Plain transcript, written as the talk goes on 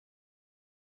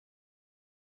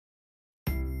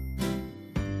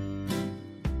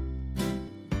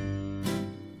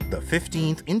the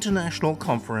 15th International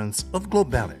Conference of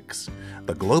Globelics,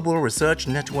 the global research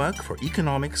network for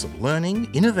economics of learning,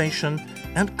 innovation,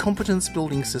 and competence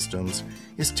building systems,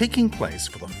 is taking place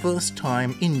for the first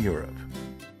time in Europe.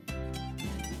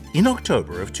 In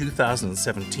October of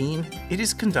 2017, it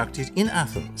is conducted in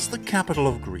Athens, the capital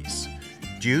of Greece,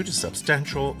 due to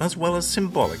substantial as well as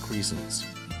symbolic reasons.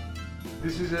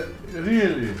 This is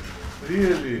really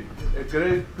a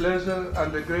great pleasure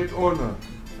and a great honor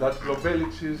that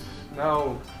Globelics is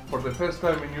now for the first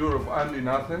time in Europe and in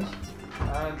Athens.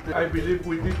 And I believe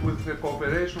we did with the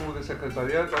cooperation with the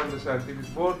Secretariat and the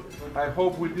Scientific Board. I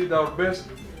hope we did our best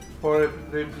for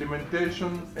the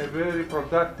implementation, a very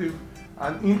productive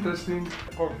and interesting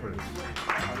conference.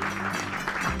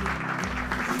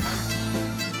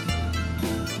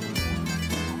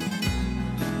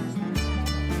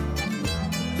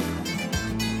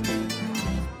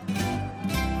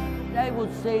 I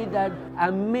would say that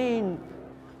a main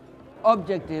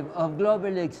objective of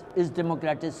Globelics is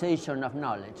democratization of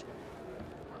knowledge.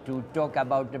 To talk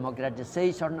about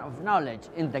democratization of knowledge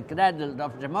in the cradle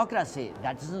of democracy,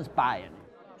 that is inspiring.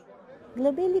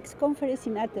 Globelics Conference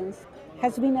in Athens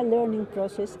has been a learning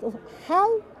process of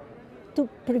how to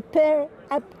prepare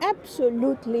an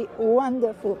absolutely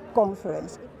wonderful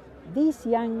conference. These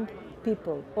young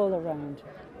people all around,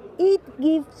 it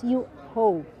gives you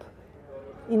hope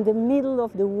in the middle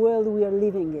of the world we are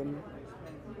living in.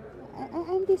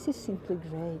 And this is simply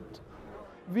great.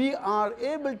 We are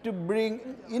able to bring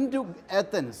into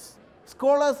Athens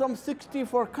scholars from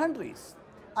 64 countries.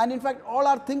 And in fact, all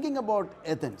are thinking about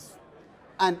Athens.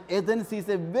 And Athens is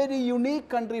a very unique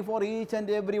country for each and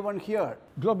everyone here.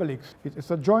 Globelics,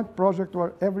 it's a joint project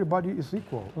where everybody is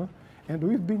equal. And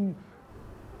we've been,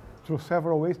 through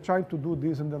several ways, trying to do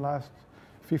this in the last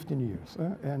 15 years.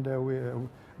 And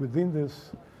within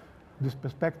this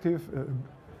perspective,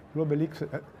 Globelics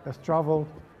has traveled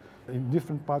in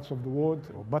different parts of the world.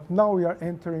 But now we are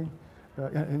entering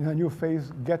in a new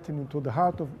phase, getting into the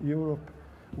heart of Europe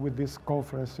with this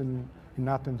conference in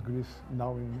Athens, Greece,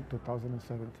 now in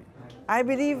 2017. I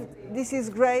believe this is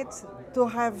great to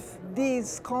have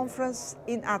this conference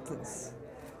in Athens,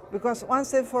 because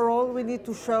once and for all we need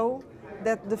to show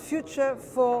that the future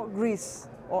for Greece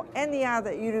or any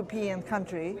other European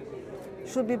country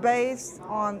should be based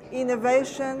on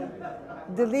innovation,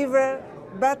 deliver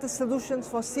better solutions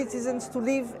for citizens to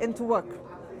live and to work.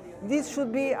 This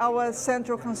should be our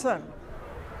central concern.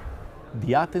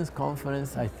 The Athens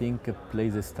conference, I think,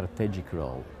 plays a strategic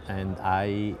role, and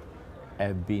I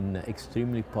have been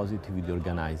extremely positive with the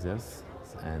organizers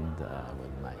and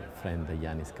with my friend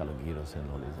Yannis Kalogiros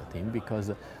and all his team,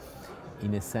 because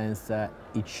in a sense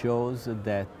it shows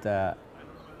that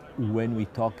when we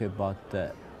talk about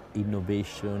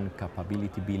innovation,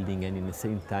 capability building, and in the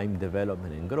same time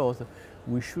development and growth,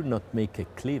 we should not make a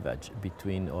cleavage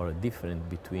between or a difference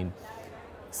between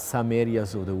some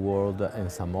areas of the world and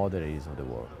some other areas of the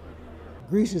world.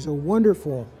 Greece is a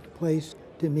wonderful place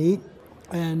to meet,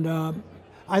 and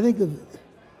I think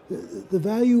the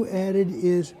value added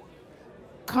is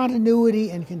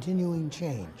continuity and continuing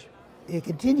change. It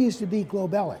continues to be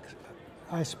Globelics.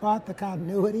 I spot the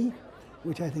continuity,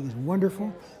 which I think is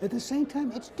wonderful. At the same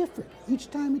time, it's different. Each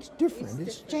time it's different.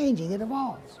 It's changing, it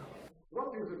evolves.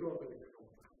 What is a Globelics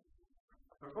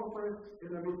conference? A conference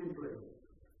is a meeting place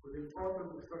with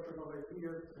important discussion of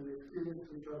ideas and experience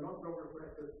which are not well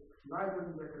reflected neither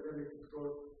in the academic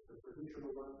discourse, the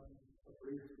traditional one, but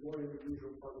more in the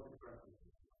usual positive practice.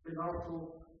 And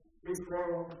also a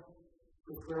forum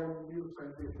to form new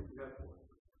scientific networks.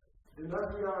 And as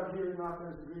we are here in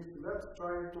Athens, Greece, let's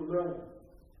try to learn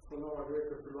from our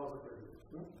greater philosophers.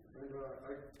 And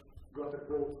I got a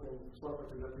quote from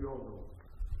Socrates that we all know.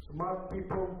 Smart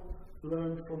people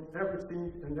learn from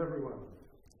everything and everyone.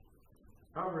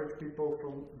 Average people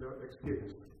from their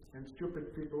experience, and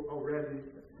stupid people already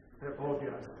have all the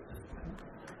answers.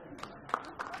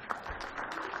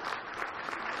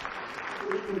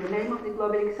 In the name of the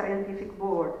Globelics Scientific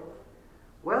Board,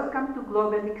 welcome to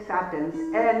Globelics Athens,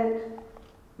 and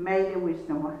may the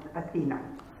wisdom of Athena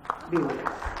be with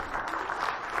us.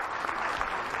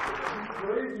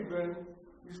 Today's event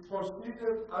is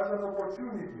considered as an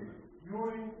opportunity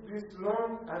during this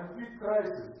long and big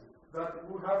crisis that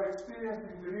we have experienced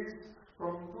in Greece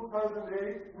from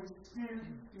 2008, which still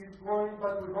is going,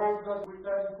 but we hope that we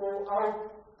can go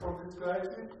out from this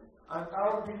crisis. And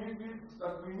our belief is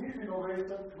that we need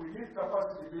innovation, we need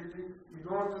capacity building in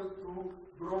order to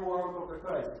grow out of the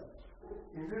crisis.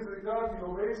 In this regard,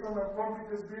 innovation and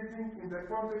competence building in the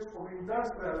context of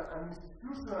industrial and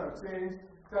institutional change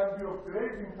can be of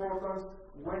great importance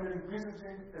when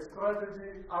envisaging a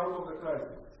strategy out of the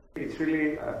crisis. It's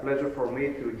really a pleasure for me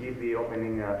to give the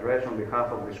opening address on behalf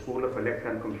of the School of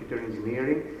Electrical and Computer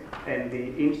Engineering and the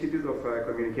Institute of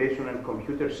Communication and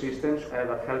Computer Systems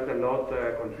that helped a lot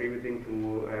contributing to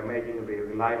making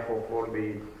the life of all the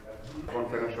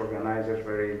conference organizers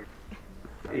very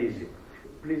easy.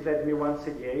 Please let me once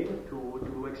again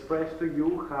to express to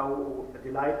you how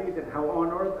delighted and how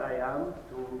honored I am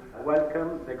to welcome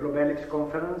the Globelics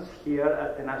Conference here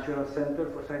at the National Center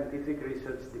for Scientific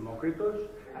Research, Demokritos.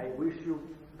 I wish you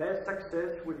best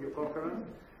success with your conference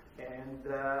and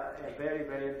a very,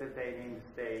 very entertaining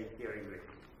stay here in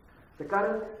Greece. The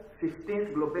current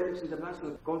 15th Globelics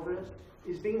International Conference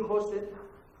is being hosted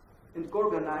and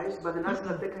co-organized by the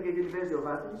National Technical University of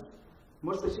Athens.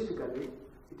 More specifically,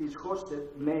 it is hosted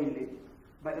mainly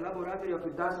by the Laboratory of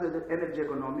Industrial Energy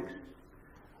Economics,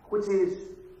 which is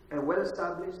a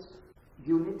well-established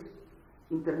unit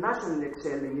internationally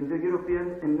excelling in the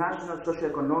European and national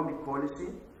socio-economic policy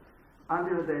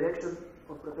under the direction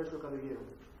of Professor Kalogero.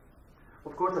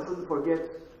 Of course, I shouldn't forget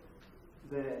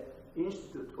the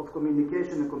Institute of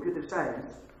Communication and Computer Science,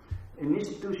 an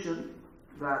institution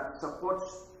that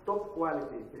supports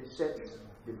top-quality research,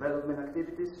 development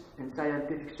activities, and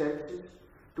scientific services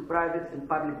to private and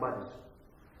public bodies.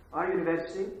 Our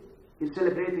university is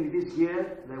celebrating this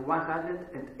year the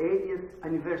 180th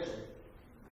anniversary.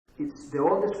 It's the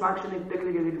oldest functioning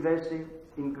technical university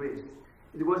in Greece.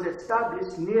 It was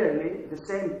established nearly the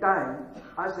same time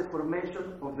as the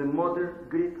formation of the modern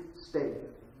Greek state.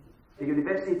 The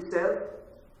university itself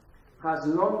has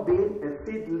long been a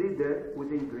field leader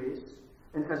within Greece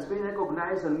and has been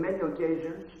recognized on many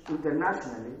occasions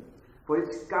internationally for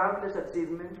its countless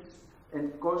achievements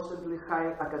and constantly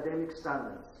high academic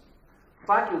standards.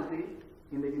 Faculty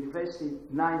in the university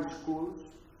 9 schools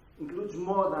includes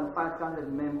more than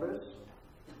 500 members,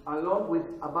 along with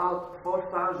about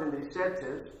 4,000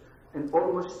 researchers and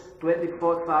almost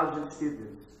 24,000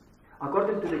 students.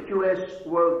 According to the QS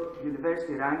World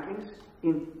University Rankings,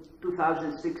 in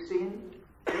 2016,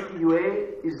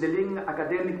 ATUA is the leading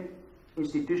academic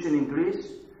institution in Greece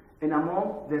and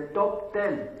among the top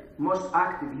 10 most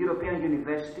active European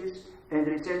universities and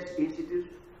research institutes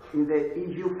in the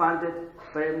EU-funded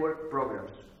framework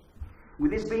programs.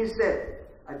 With this being said,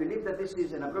 I believe that this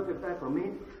is an appropriate time for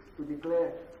me to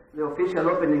declare the official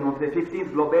opening of the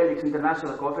 15th Globelics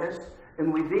International Conference,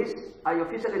 and with this, I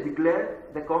officially declare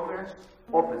the conference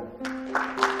open.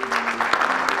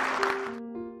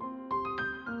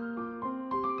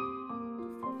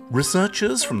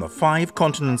 Researchers from the 5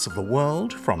 continents of the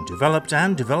world, from developed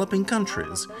and developing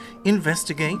countries,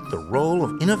 investigate the role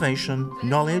of innovation,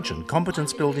 knowledge and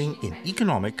competence building in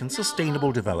economic and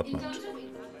sustainable development.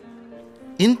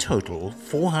 In total,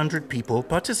 400 people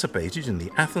participated in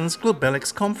the Athens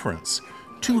Globelics Conference,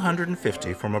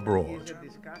 250 from abroad.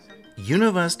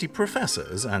 University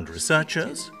professors and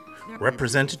researchers,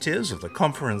 representatives of the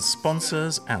conference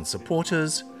sponsors and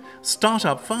supporters,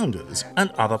 startup founders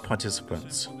and other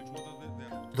participants.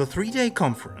 The 3-day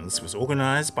conference was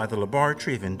organized by the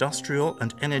Laboratory of Industrial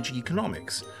and Energy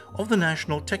Economics of the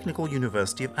National Technical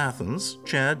University of Athens,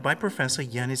 chaired by Professor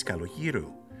Yannis Kalogero,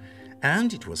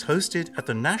 and it was hosted at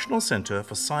the National Center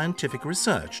for Scientific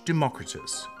Research,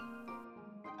 Demokritos.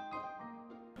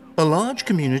 A large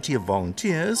community of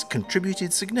volunteers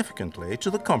contributed significantly to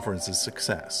the conference's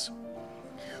success.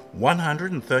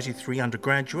 133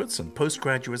 undergraduates and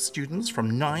postgraduate students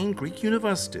from 9 Greek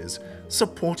universities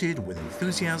supported with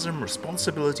enthusiasm,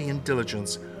 responsibility and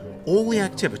diligence all the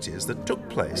activities that took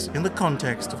place in the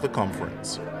context of the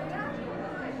conference.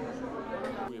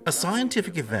 A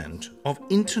scientific event of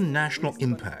international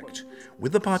impact,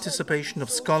 with the participation of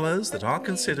scholars that are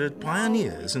considered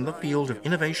pioneers in the field of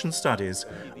innovation studies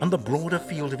and the broader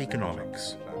field of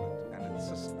economics.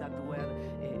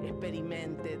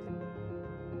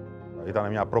 Ήταν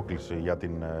μια πρόκληση για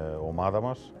την ομάδα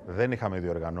μας. Δεν είχαμε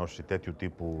διοργανώσει τέτοιου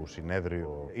τύπου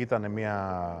συνέδριο. Ήταν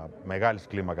μια μεγάλης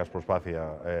κλίμακας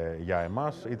προσπάθεια για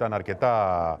εμάς. Ήταν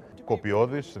αρκετά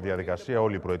κοπιώδης διαδικασία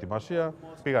όλη η προετοιμασία.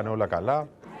 Πήγανε όλα καλά.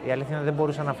 Η αλήθεια είναι δεν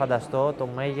μπορούσα να φανταστώ το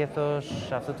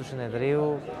μέγεθος αυτού του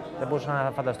συνεδρίου. Δεν μπορούσα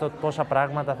να φανταστώ πόσα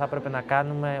πράγματα θα έπρεπε να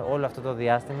κάνουμε όλο αυτό το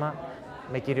διάστημα,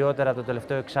 με κυριότερα το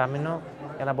τελευταίο εξάμηνο,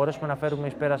 για να μπορέσουμε να φέρουμε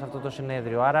εις πέρα σε αυτό το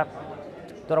συνέδριο. Άρα,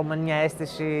 τώρα με μια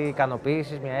αίσθηση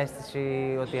ικανοποίησης, μια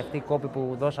αίσθηση ότι αυτοί οι κόποι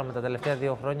που δώσαμε τα τελευταία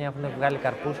 2 χρόνια έχουν βγάλει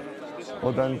καρπούς.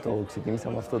 Όταν το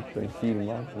ξεκινήσαμε αυτό το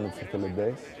εγχείρημα με τους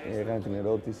εθελοντές, έκανα την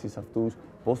ερώτηση σε αυτούς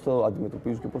πώς το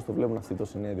αντιμετωπίζουν και πώς το βλέπουν αυτό το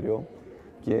συνέδριο.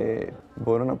 Και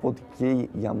μπορώ να πω ότι και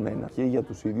για μένα και για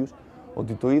τους ίδιους,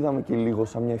 ότι το είδαμε και λίγο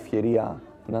σαν μια ευκαιρία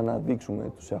να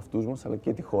αναδείξουμε τους εαυτούς μας, αλλά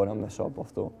και τη χώρα μέσω από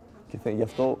αυτό. Και γι'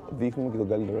 αυτό δείχνουμε και τον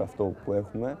καλύτερο εαυτό που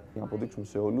έχουμε, για να αποδείξουμε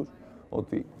σε όλους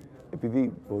ότι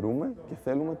επειδή μπορούμε και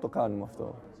θέλουμε, το κάνουμε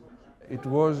αυτό. It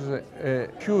was a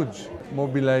huge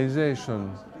mobilization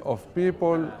of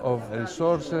people, of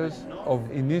resources, of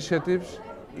initiatives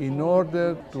in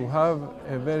order to have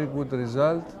a very good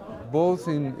result, both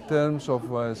in terms of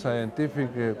scientific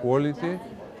quality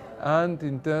and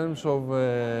in terms of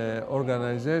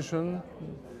organization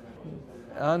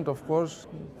and of course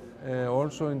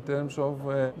also in terms of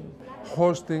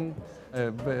hosting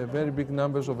very big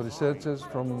numbers of researchers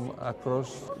from across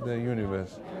the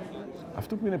universe.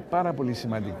 Αυτό που είναι πάρα πολύ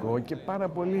σημαντικό και πάρα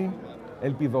πολύ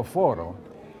ελπιδοφόρο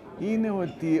είναι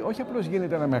ότι όχι απλώς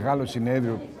γίνεται ένα μεγάλο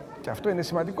συνέδριο, και αυτό είναι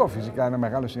σημαντικό φυσικά ένα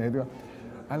μεγάλο συνέδριο,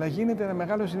 αλλά γίνεται ένα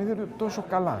μεγάλο συνέδριο τόσο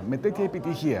καλά, με τέτοια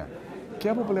επιτυχία και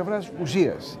από πλευράς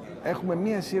ουσίας. Έχουμε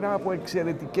μία σειρά από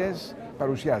εξαιρετικές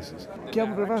παρουσιάσεις και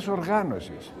από πλευράς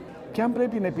οργάνωσης. Και αν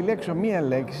πρέπει να επιλέξω μία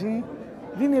λέξη,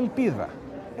 δίνει ελπίδα.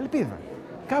 Ελπίδα.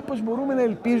 Κάπως μπορούμε να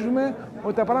ελπίζουμε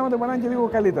ότι τα πράγματα μπορεί να είναι και λίγο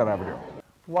καλύτερα αύριο.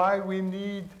 Why we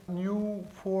need new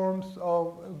forms of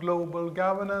global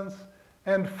governance,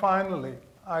 and finally,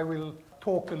 I will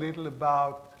talk a little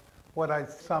about what are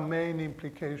some main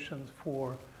implications for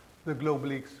the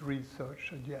Globelics research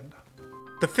agenda.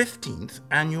 The 15th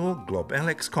Annual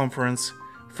Globelics Conference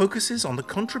focuses on the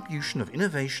contribution of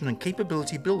innovation and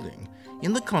capability building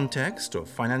in the context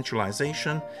of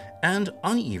financialization and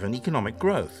uneven economic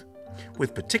growth,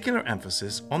 with particular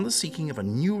emphasis on the seeking of a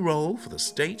new role for the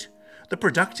state, the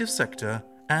productive sector,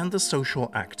 and the social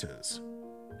actors.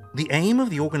 The aim of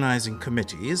the organizing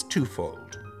committee is twofold: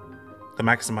 the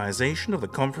maximization of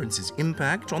the conference's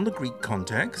impact on the Greek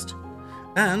context,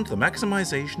 and the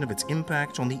maximization of its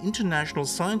impact on the international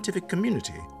scientific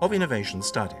community of innovation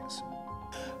studies.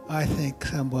 I think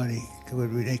somebody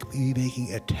would be making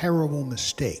a terrible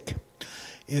mistake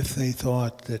if they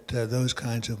thought that those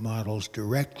kinds of models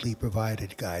directly provided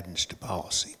guidance to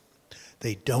policy.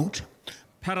 They don't.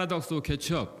 Paradox of catch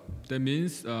up. That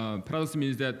means, paradox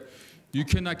means that you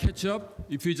cannot catch up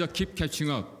if you just keep catching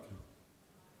up.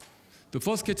 The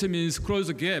first catch up means close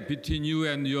the gap between you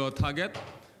and your target.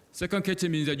 Second catch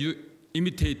up means that you're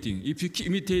imitating. If you keep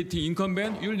imitating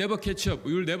incumbent, you'll never catch up.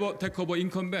 You'll never take over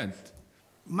incumbent.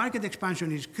 Market expansion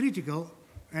is critical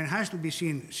and has to be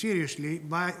seen seriously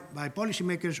by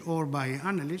policymakers or by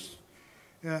analysts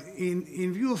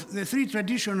in view of the three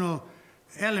traditional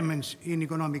elements in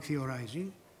economic theorizing: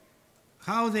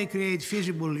 how they create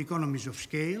feasible economies of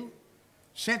scale,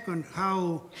 second,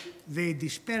 how they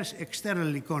disperse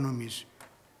external economies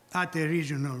at a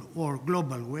regional or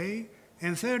global way,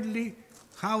 and thirdly,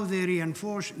 how they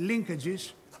reinforce linkages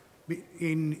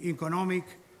in economic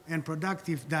and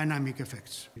productive dynamic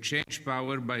effects. Change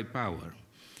power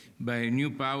by new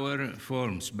power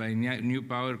forms, by new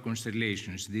power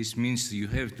constellations. This means you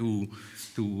have to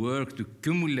work to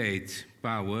accumulate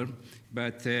power,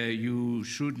 but one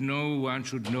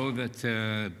should know that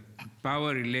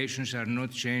power relations are not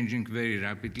changing very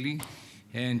rapidly,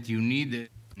 and you need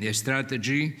a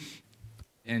strategy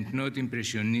and not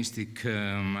impressionistic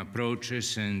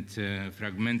approaches and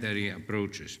fragmentary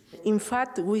approaches. In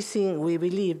fact, we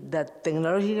believe that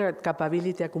technological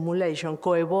capability accumulation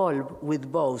co-evolve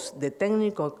with both the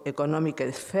technico-economic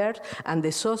sphere and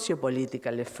the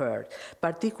socio-political sphere,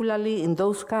 particularly in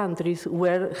those countries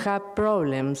where have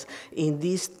problems in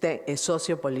this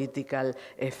socio-political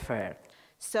sphere.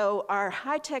 So our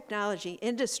high technology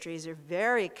industries are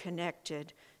very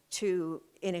connected to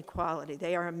inequality.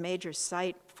 They are a major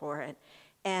site for it,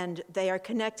 and they are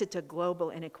connected to global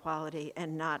inequality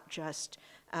and not just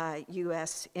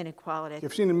US inequality.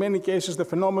 We've seen in many cases the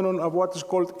phenomenon of what is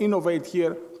called innovate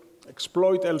here,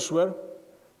 exploit elsewhere.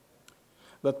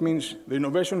 That means the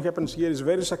innovation happens here is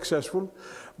very successful,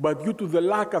 but due to the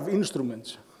lack of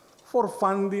instruments for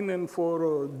funding and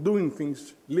for doing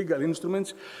things, legal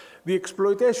instruments, the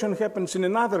exploitation happens in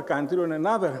another country or in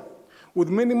another with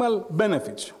minimal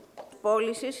benefits.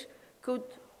 Policies could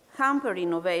hamper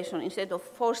innovation instead of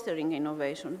fostering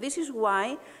innovation. This is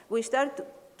why we start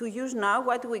to use now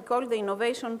what we call the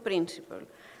innovation principle.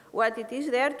 What it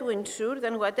is there to ensure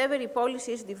that whatever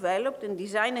policy is developed and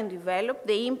designed and developed,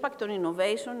 the impact on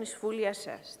innovation is fully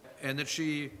assessed.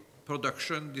 Energy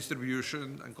production,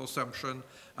 distribution and consumption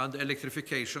and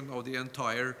electrification of the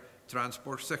entire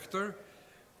transport sector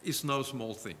is no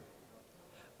small thing.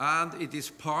 and it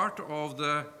is part of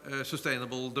the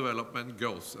Sustainable Development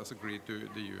Goals as agreed to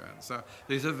the UN. So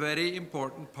it is a very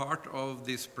important part of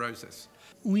this process.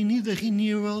 We need a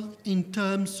renewal in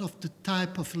terms of the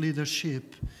type of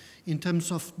leadership, in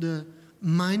terms of the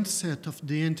mindset of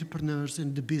the entrepreneurs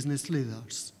and the business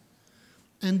leaders.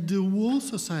 And the whole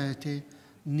society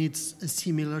needs a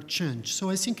similar change.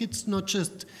 So I think it's not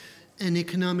just an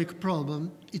economic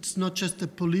problem, it's not just a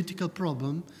political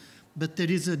problem, but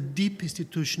there is a deep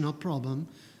institutional problem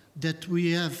that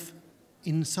we have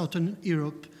in Southern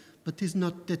Europe, but is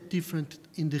not that different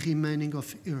in the remaining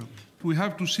of Europe. We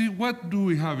have to see what do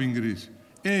we have in Greece.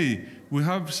 We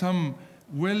have some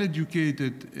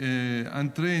well-educated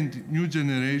and trained new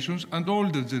generations and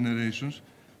older generations.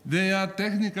 They are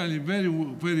technically very,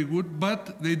 very good,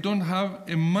 but they don't have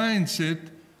a mindset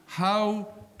how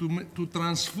to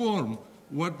transform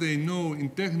what they know in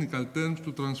technical terms,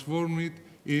 to transform it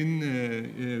in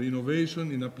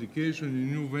innovation, in application,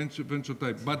 in new venture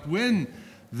type. But when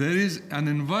there is an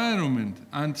environment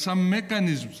and some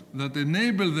mechanisms that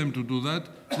enable them to do that,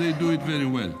 they do it very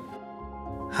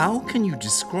well. How can you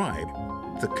describe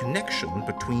the connection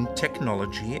between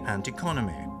technology and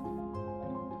economy?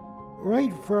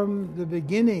 Right from the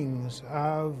beginnings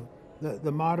of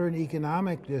the modern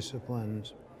economic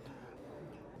disciplines,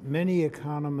 many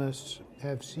economists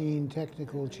have seen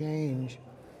technical change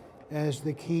as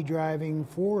the key driving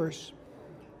force.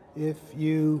 If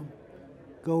you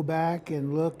go back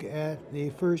and look at the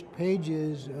first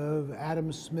pages of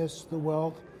Adam Smith's The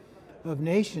Wealth of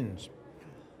Nations,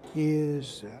 he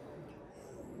is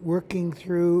working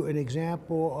through an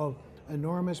example of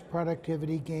enormous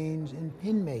productivity gains in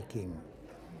pin making.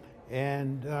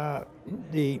 And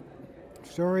the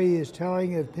story he is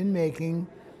telling of pin making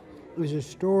is a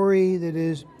story that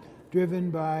is driven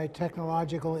by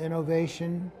technological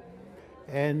innovation,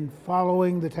 and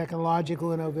following the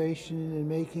technological innovation and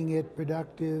making it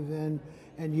productive and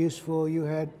useful, you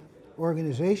had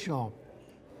organizational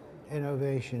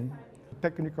innovation.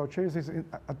 Technical change is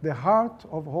at the heart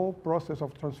of the whole process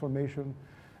of transformation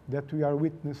that we are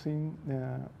witnessing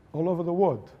all over the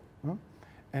world.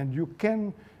 And you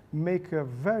can make a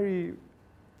very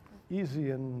easy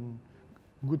and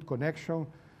good connection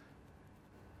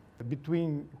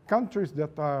between countries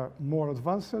that are more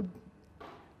advanced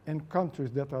and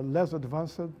countries that are less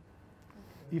advanced,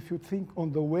 if you think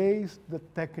on the ways that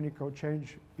technical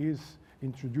change is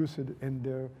introduced in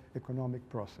their economic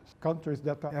process. Countries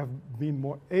that have been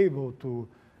more able to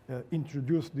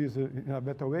introduce this in a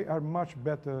better way are much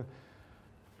better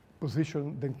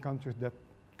positioned than countries that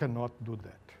cannot do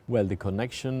that. Well, the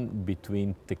connection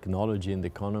between technology and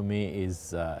economy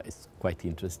is quite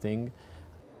interesting.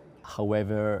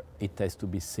 However, it has to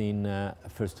be seen,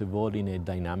 first of all, in a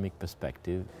dynamic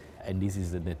perspective, and this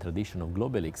is in the tradition of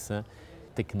Globelics.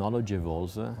 Technology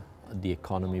evolves, the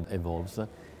economy evolves,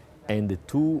 and the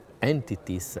two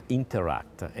entities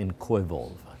interact and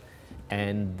co-evolve.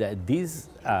 And this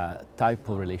type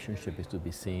of relationship is to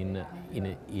be seen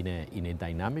in a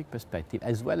dynamic perspective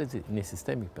as well as in a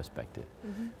systemic perspective,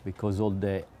 because all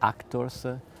the actors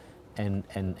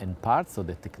and parts of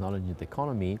the technology and the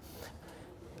economy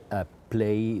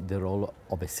play the role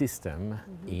of a system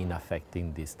in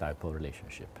affecting this type of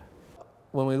relationship.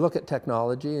 When we look at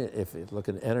technology, if you look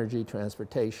at energy,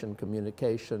 transportation,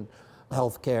 communication,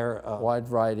 healthcare, a wide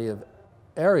variety of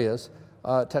areas,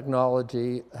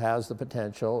 technology has the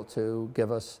potential to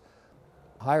give us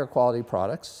higher quality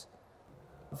products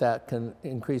that can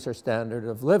increase our standard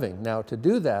of living. Now, to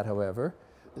do that, however,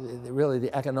 really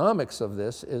the economics of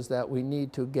this is that we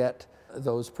need to get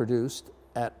those produced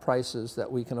at prices that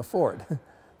we can afford,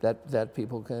 that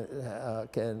people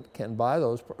can buy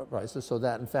those prices, so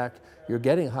that in fact you're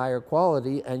getting higher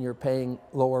quality and you're paying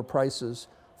lower prices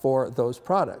for those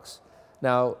products.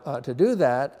 Now, to do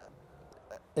that,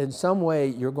 in some way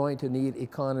you're going to need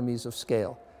economies of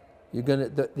scale.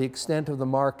 The extent of the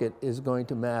market is going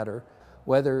to matter,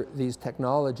 whether these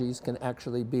technologies can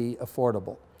actually be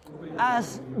affordable.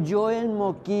 As Joel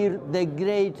Mokyr, the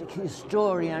great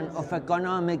historian of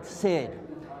economics, said,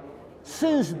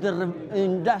 since the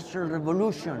Industrial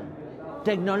Revolution,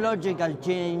 technological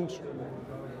change,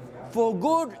 for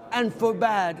good and for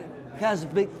bad, has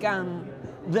become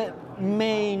the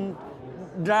main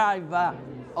driver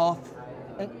of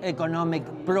economic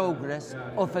progress,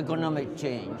 of economic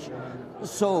change.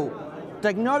 So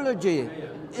technology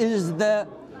is the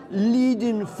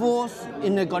leading force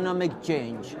in economic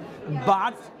change,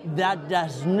 but that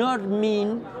does not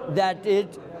mean that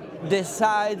it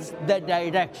decides the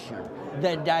direction.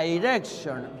 The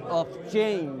direction of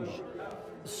change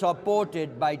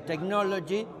supported by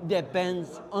technology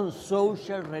depends on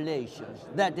social relations,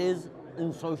 that is,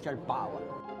 in social power.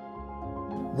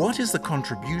 What is the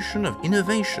contribution of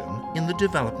innovation in the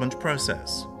development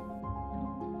process?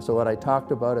 So what I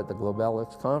talked about at the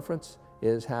Globelics Conference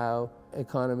is how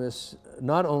economists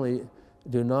not only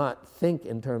do not think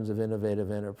in terms of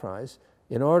innovative enterprise,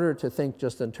 in order to think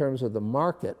just in terms of the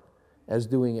market as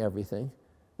doing everything,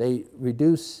 they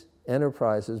reduce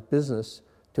enterprises, business,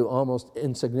 to almost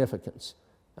insignificance.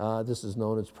 This is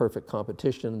known as perfect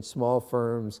competition, small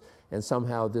firms, and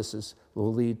somehow this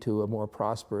will lead to a more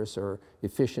prosperous or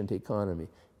efficient economy.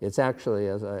 It's actually,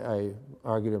 as I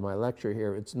argued in my lecture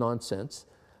here, it's nonsense.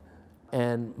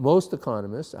 And most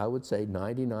economists, I would say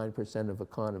 99% of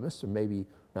economists, or maybe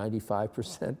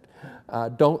 95%,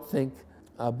 don't think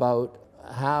about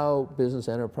how business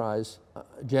enterprise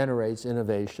generates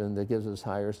innovation that gives us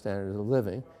higher standards of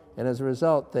living. And as a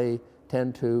result, they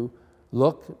tend to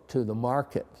look to the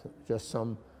market, just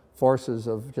some forces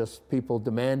of just people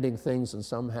demanding things and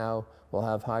somehow will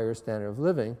have higher standard of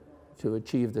living to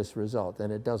achieve this result.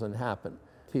 And it doesn't happen.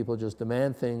 People just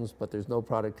demand things, but there's no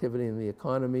productivity in the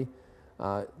economy.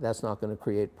 That's not going to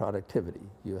create productivity.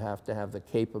 You have to have the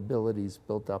capabilities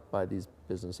built up by these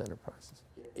business enterprises.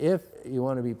 If you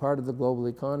want to be part of the global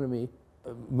economy,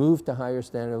 move to higher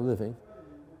standard of living,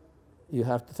 you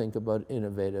have to think about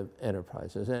innovative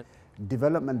enterprises.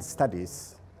 Development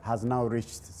studies has now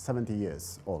reached 70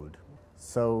 years old.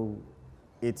 So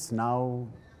it's now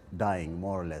dying,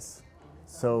 more or less.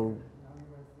 So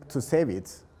to save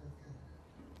it,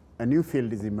 a new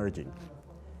field is emerging.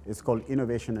 It's called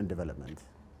innovation and development.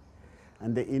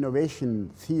 And the innovation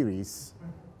theories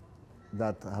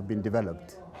that have been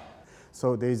developed.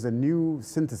 So there is a new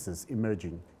synthesis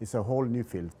emerging. It's a whole new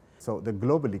field. So the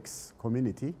Globelics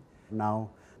community now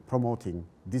promoting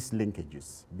these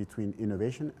linkages between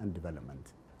innovation and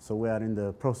development. So we are in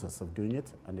the process of doing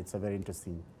it, and it's a very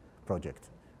interesting project,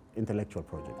 intellectual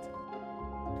project.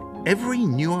 Every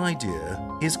new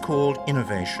idea is called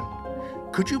innovation.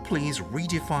 Could you please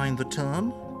redefine the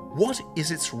term? What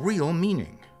is its real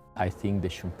meaning? I think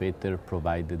that Schumpeter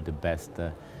provided the best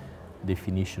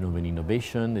definition of an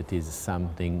innovation. It is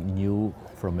something new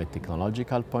from a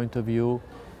technological point of view,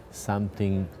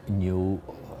 something new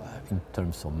in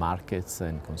terms of markets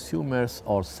and consumers,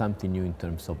 or something new in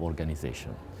terms of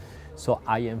organization. So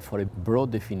I am for a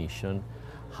broad definition.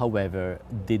 However,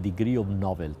 the degree of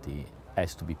novelty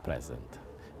has to be present.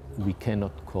 We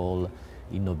cannot call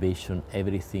innovation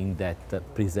everything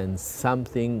that presents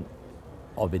something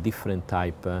of a different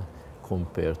type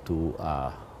compared to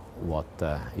what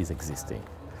is existing.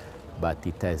 But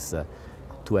it has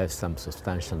to have some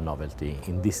substantial novelty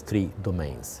in these three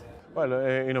domains. Well,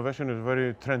 innovation is a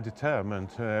very trendy term, and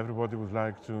everybody would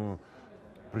like to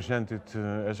present it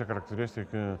as a characteristic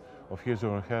of his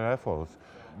or her efforts.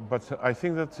 But I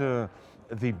think that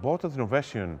the important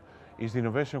innovation is the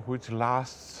innovation which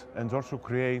lasts and also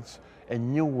creates a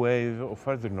new wave of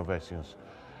further innovations.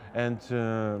 And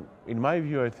in my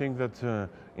view, I think that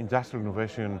industrial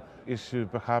innovation is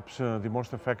perhaps the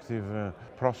most effective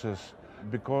process,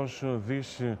 because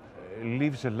this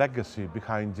leaves a legacy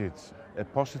behind it, a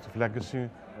positive legacy,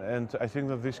 and I think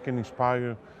that this can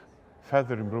inspire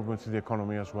further improvements in the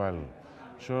economy as well.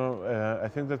 So I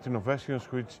think that innovations,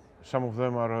 which some of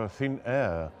them are thin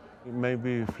air, may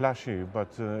be flashy,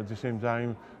 but at the same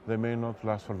time they may not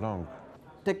last for long.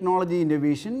 Technology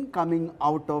innovation coming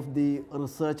out of the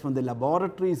research from the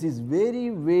laboratories is very,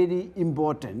 very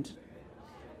important.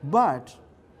 But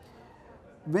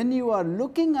when you are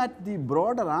looking at the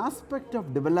broader aspect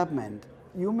of development,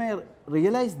 you may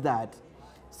realize that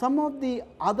some of the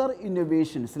other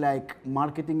innovations like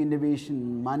marketing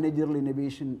innovation, managerial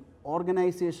innovation,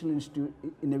 organizational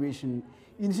innovation,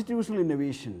 institutional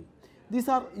innovation, these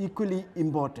are equally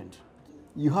important.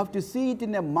 You have to see it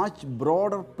in a much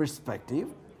broader perspective.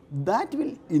 That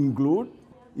will include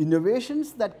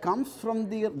innovations that comes from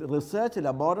the research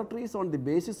laboratories on the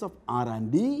basis of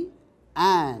R&D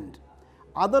and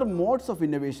other modes of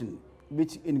innovation,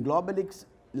 which in Globelics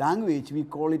language we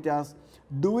call it as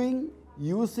doing,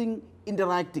 using,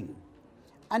 interacting.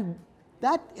 And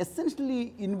that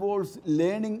essentially involves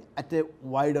learning at a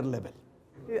wider level.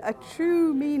 A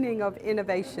true meaning of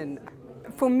innovation.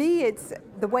 For me, it's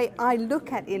the way I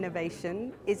look at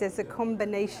innovation is as a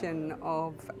combination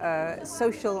of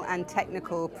social and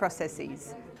technical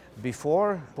processes.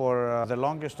 Before, for the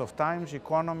longest of times,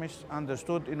 economists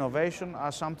understood innovation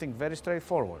as something very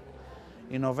straightforward.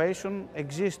 Innovation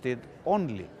existed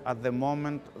only at the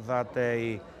moment that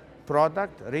a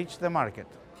product reached the market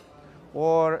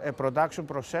or a production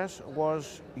process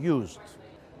was used.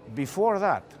 Before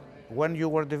that, when you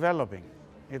were developing,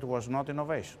 it was not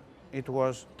innovation. It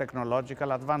was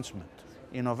technological advancement.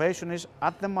 Innovation is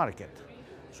at the market.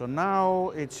 So now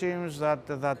it seems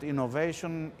that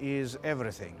innovation is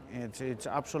everything. It's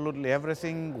absolutely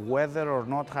everything, whether or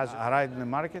not has arrived in the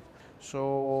market.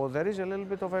 So there is a little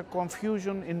bit of a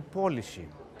confusion in policy.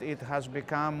 It has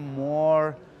become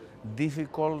more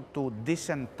difficult to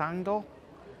disentangle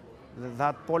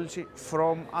that policy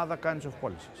from other kinds of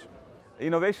policies.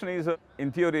 Innovation is,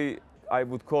 in theory, I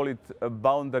would call it a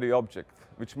boundary object,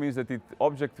 which means that it's an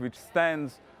object which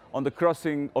stands on the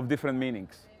crossing of different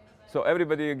meanings. So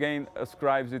everybody again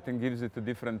ascribes it and gives it a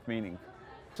different meaning.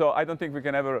 So I don't think we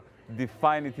can ever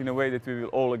define it in a way that we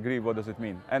will all agree what does it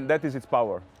mean. And that is its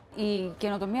power. Η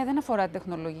καινοτομία δεν αφορά την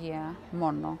τεχνολογία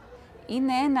μόνο.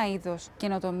 Είναι ένα είδος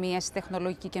καινοτομίας,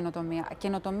 τεχνολογική καινοτομία.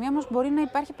 Καινοτομία όμως μπορεί να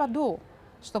υπάρχει παντού.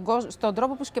 Στον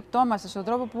τρόπο που σκεπτόμαστε, στον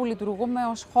τρόπο που λειτουργούμε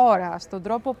ως χώρα, στον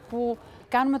τρόπο που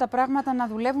κάνουμε τα πράγματα να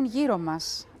δουλεύουν γύρω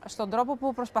μας, στον τρόπο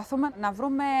που προσπαθούμε να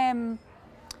βρούμε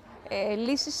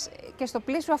λύσεις και στο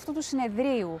πλαίσιο αυτού του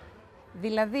συνεδρίου.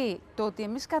 Δηλαδή, το ότι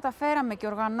εμείς καταφέραμε και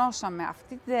οργανώσαμε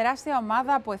αυτή τη τεράστια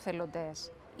ομάδα από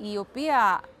εθελοντές, η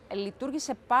οποία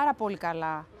λειτουργήσε πάρα πολύ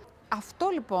καλά. Αυτό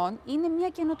λοιπόν είναι μια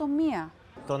καινοτομία.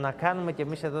 Το να κάνουμε κι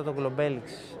εμείς εδώ το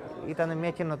Globelics ήταν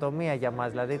μια καινοτομία για μας,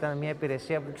 δηλαδή ήταν μια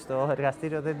υπηρεσία που στο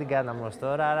εργαστήριο δεν την κάναμε ως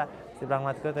τώρα, άρα στην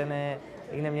πραγματικότητα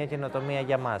είναι μια καινοτομία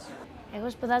για μας. Εγώ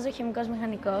σπουδάζω χημικός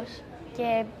μηχανικός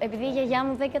και επειδή η γιαγιά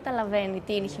μου δεν καταλαβαίνει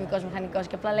τι είναι χημικός μηχανικός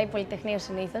και απλά λέει Πολυτεχνείο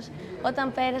συνήθως,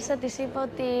 όταν πέρασα της είπα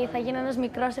ότι θα γίνω ένας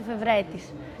μικρός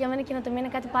εφευρέτης. Για μένα η καινοτομία είναι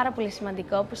κάτι πάρα πολύ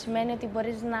σημαντικό, που σημαίνει ότι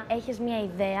μπορείς να έχεις μια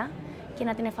ιδέα και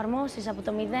να την εφαρμόσεις από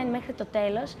το 0 μέχρι το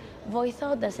τέλος,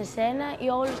 βοηθώντας εσένα ή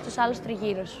όλους τους άλλους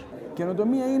τριγύρω σου.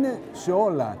 Καινοτομία είναι σε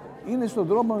όλα. Είναι στον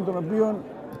τρόπο με τον οποίο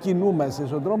κινούμαστε,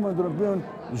 στον τρόπο με τον οποίο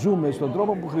ζούμε, στον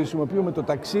τρόπο που χρησιμοποιούμε το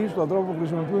ταξί, στον τρόπο που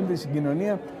χρησιμοποιούμε τη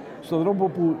συγκοινωνία, στον τρόπο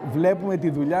που βλέπουμε τη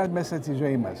δουλειά μέσα στη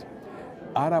ζωή μας.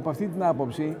 Άρα από αυτή την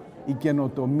άποψη η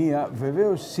καινοτομία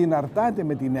βεβαίως συναρτάται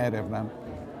με την έρευνα,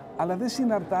 αλλά δεν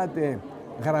συναρτάται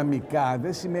γραμμικά,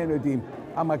 δεν σημαίνει ότι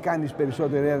άμα κάνεις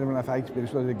περισσότερη έρευνα θα έχεις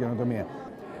περισσότερη καινοτομία.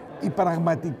 Η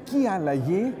πραγματική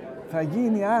αλλαγή θα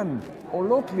γίνει αν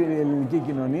ολόκληρη η ελληνική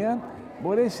κοινωνία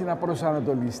μπορέσει να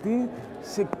προσανατολιστεί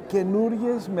σε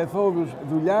καινούργιες μεθόδους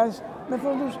δουλειάς,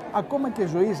 μεθόδους ακόμα και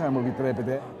ζωής, αν μου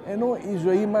επιτρέπετε, ενώ η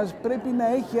ζωή μας πρέπει να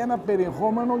έχει ένα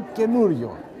περιεχόμενο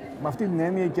καινούριο. Με αυτή την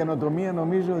έννοια η καινοτομία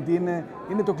νομίζω ότι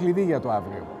είναι το κλειδί για το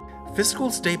αύριο. Fiscal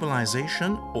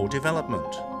stabilization or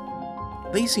development.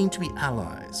 They seem to be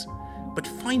allies, but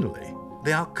finally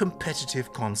they are competitive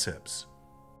concepts.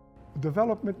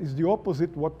 Development is the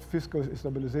opposite what fiscal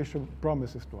stabilization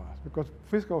promises to us, because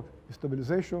fiscal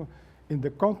stabilization in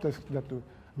the context that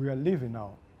we are living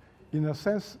now, in a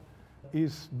sense,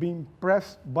 is being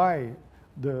pressed by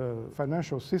the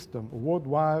financial system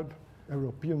worldwide,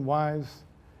 European-wise,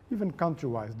 even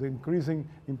country-wise, the increasing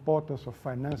importance of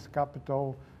finance capital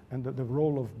and the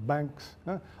role of banks.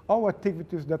 All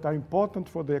activities that are important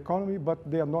for the economy, but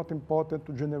they are not important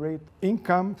to generate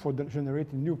income for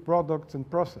generating new products and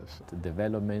processes.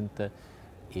 Development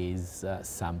is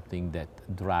something that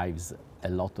drives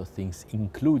a lot of things,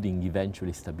 including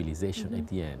eventually stabilization at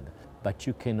the end. But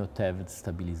you cannot have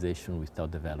stabilization without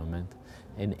development.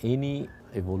 And any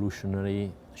evolutionary,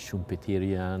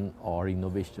 Schumpeterian or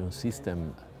innovation system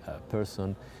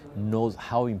person knows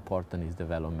how important is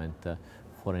development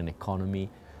for an economy,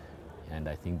 and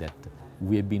I think that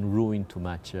we have been ruined too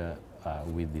much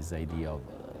with this idea of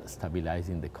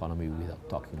stabilizing the economy without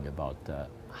talking about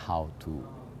how to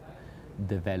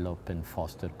develop and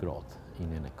foster growth in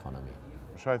an economy.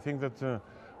 So I think that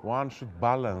one should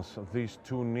balance these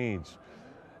two needs.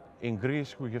 In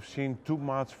Greece, we have seen too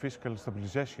much fiscal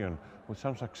stabilization, with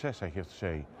some success, I have to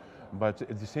say. But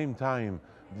at the same time,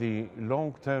 the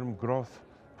long-term growth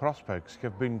prospects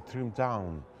have been trimmed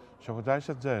down. So what I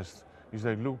suggest is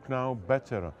they look now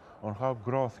better on how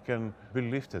growth can be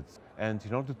lifted. And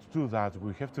in order to do that,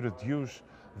 we have to reduce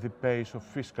the pace of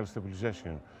fiscal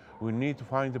stabilization. We need to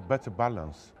find a better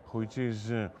balance, which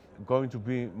is going to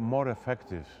be more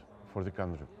effective for the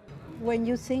country. When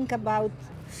you think about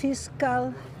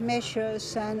fiscal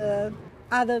measures and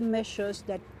other measures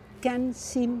that can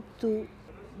seem to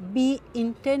be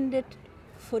intended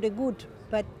for the good,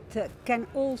 but can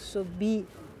also be,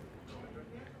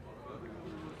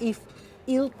 if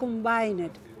ill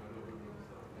combined,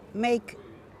 make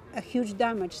a huge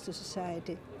damage to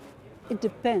society. It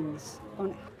depends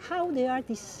on how they are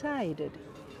decided.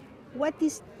 What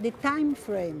is the time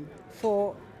frame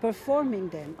for performing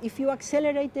them? If you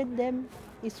accelerated them,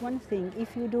 it's one thing.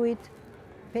 If you do it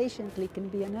patiently, it can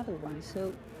be another one.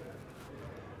 So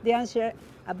the answer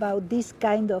about this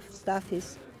kind of stuff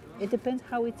is, it depends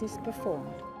how it is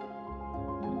performed.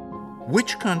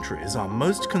 Which countries are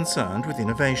most concerned with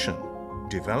innovation?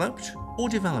 Developed or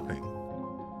developing?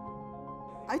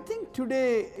 I think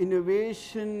today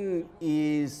innovation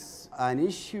is an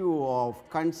issue of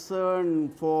concern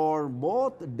for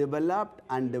both developed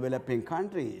and developing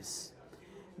countries,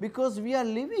 because we are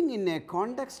living in a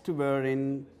context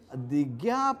wherein the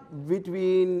gap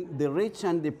between the rich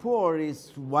and the poor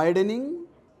is widening,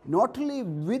 not only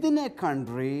within a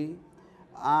country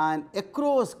and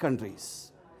across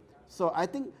countries. So I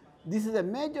think this is a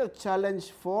major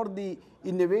challenge for the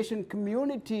innovation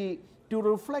community to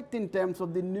reflect in terms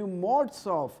of the new modes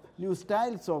of, new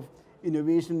styles of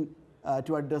innovation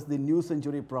to address the new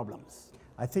century problems.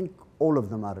 I think all of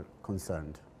them are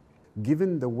concerned.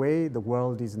 Given the way the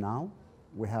world is now,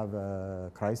 we have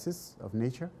a crisis of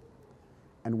nature,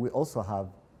 and we also have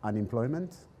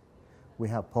unemployment, we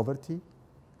have poverty,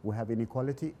 we have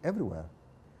inequality everywhere.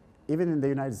 Even in the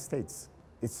United States,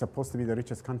 it's supposed to be the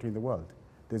richest country in the world.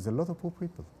 There's a lot of poor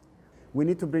people. We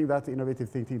need to bring that innovative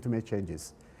thinking to make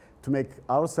changes, to make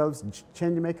ourselves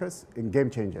change makers and game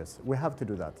changers. We have to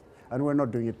do that, and we're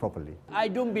not doing it properly. I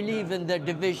don't believe in the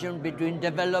division between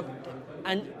developed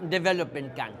and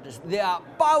developing countries. They are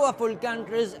powerful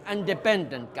countries and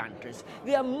dependent countries.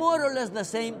 They are more or less the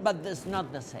same, but it's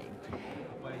not the same.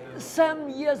 Some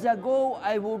years ago,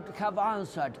 I would have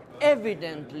answered,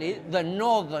 evidently, the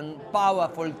northern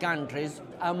powerful countries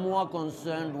are more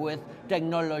concerned with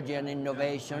technology and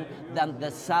innovation than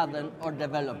the southern or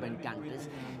developing countries.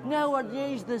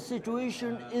 Nowadays, the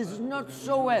situation is not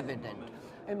so evident.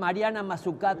 Mariana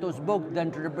Mazzucato's book, The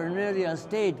Entrepreneurial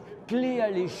State,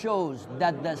 clearly shows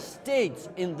that the states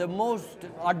in the most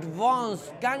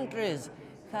advanced countries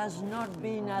has not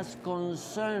been as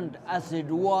concerned as it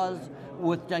was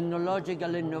with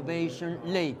technological innovation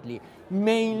lately,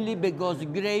 mainly because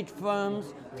great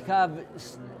firms have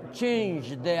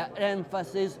changed their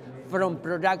emphasis from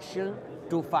production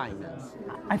to finance.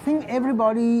 I think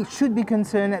everybody should be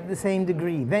concerned at the same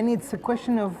degree. Then it's a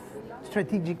question of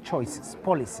strategic choices,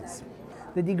 policies.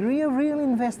 The degree of real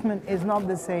investment is not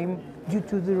the same due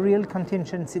to the real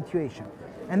contingent situation.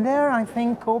 And there, I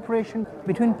think cooperation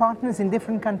between partners in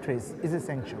different countries is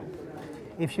essential.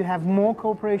 If you have more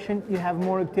cooperation, you have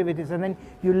more activities, and then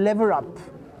you lever up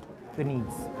the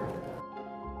needs.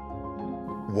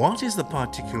 What is the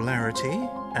particularity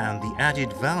and the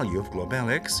added value of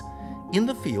Globelics in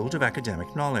the field of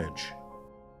academic knowledge?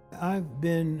 I've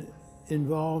been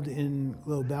involved in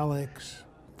Globelics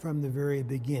from the very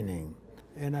beginning,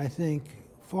 and I think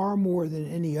far more than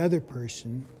any other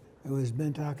person, it was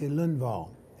Bentake Lundvall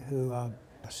who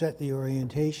set the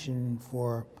orientation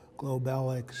for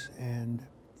Globelics, and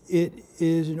it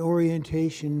is an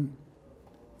orientation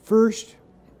first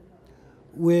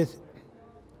with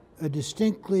a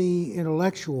distinctly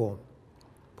intellectual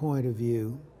point of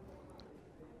view,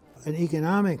 an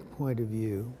economic point of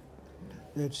view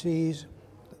that sees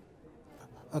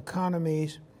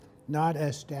economies not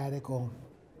as statical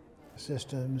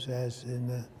systems as in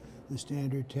the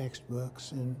standard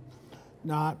textbooks, and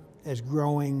not as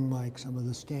growing like some of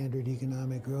the standard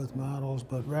economic growth models,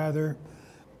 but rather,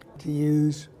 to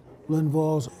use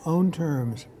Lundvall's own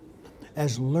terms,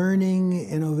 as learning,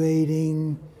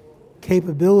 innovating,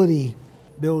 capability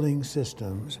building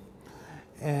systems.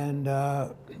 And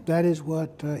that is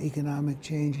what economic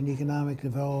change and economic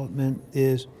development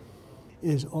is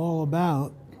all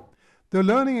about. The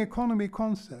learning economy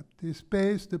concept is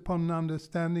based upon an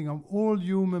understanding of all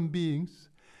human beings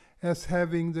as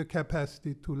having the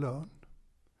capacity to learn.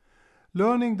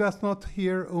 Learning does not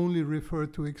here only refer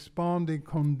to expanding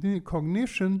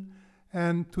cognition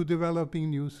and to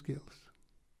developing new skills.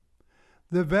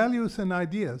 The values and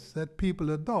ideas that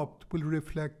people adopt will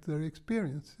reflect their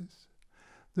experiences.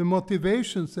 The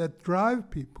motivations that drive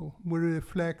people will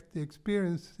reflect the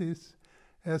experiences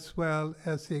as well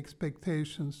as the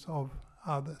expectations of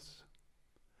others.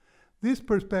 This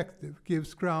perspective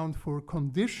gives ground for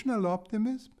conditional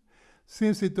optimism,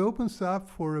 since it opens up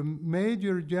for a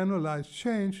major generalized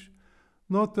change,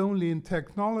 not only in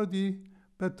technology,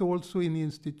 but also in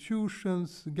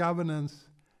institutions, governance,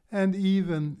 and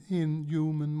even in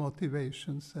human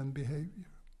motivations and behavior.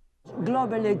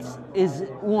 Globelics is a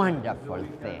wonderful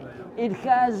thing. It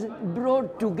has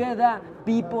brought together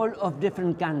people of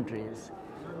different countries,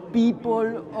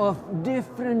 people of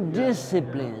different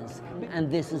disciplines,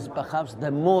 and this is perhaps the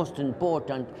most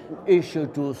important issue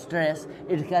to stress.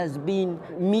 It has been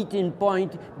meeting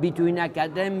point between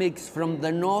academics from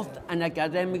the north and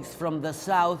academics from the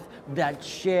south that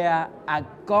share a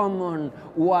common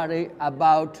worry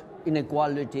about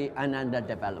inequality and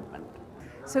underdevelopment.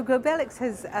 So Globelics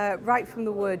has, right from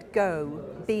the word go,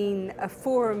 been a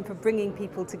forum for bringing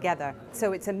people together.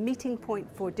 So it's a meeting point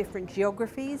for different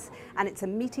geographies, and it's a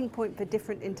meeting point for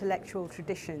different intellectual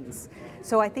traditions.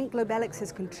 So I think Globelics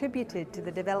has contributed to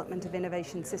the development of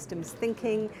innovation systems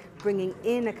thinking, bringing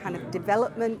in a kind of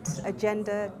development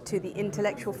agenda to the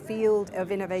intellectual field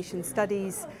of innovation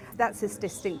studies. That's its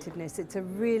distinctiveness. It's a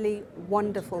really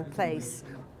wonderful place.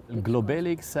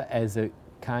 Globelics has a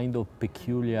kind of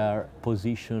peculiar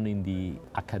position in the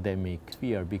academic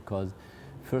sphere because,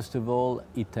 first of all,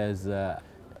 it has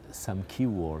some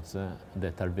keywords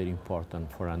that are very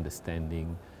important for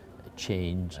understanding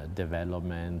change,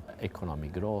 development,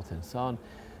 economic growth, and so on,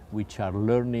 which are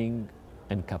learning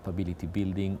and capability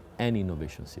building and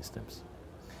innovation systems.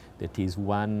 That is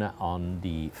one on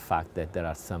the fact that there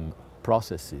are some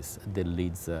processes that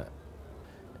leads an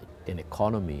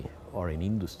economy or an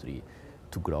industry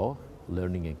to grow,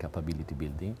 learning and capability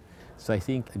building. So I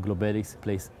think Globelics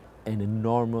plays an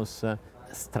enormous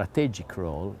strategic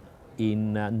role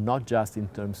in not just in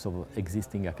terms of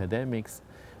existing academics,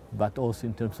 but also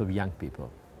in terms of young people.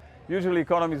 Usually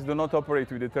economists do not operate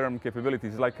with the term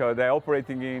capabilities, like they're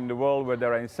operating in the world where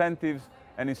there are incentives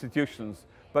and institutions.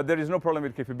 But there is no problem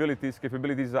with capabilities.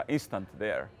 Capabilities are instant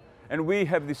there. And we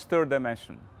have this third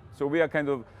dimension. So we are kind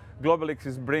of, Globelics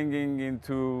is bringing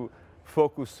into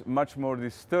focus much more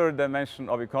this third dimension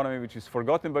of economy, which is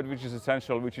forgotten, but which is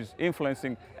essential, which is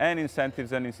influencing and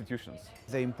incentives and institutions.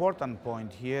 The important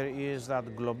point here is that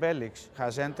Globelics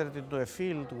has entered into a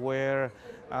field where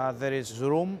there is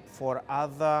room for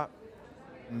other,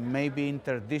 maybe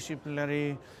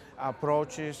interdisciplinary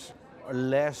approaches,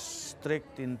 less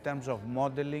strict in terms of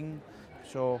modeling.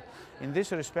 So in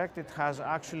this respect, it has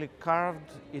actually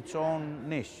carved its own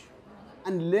niche.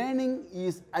 And learning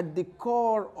is at the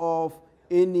core of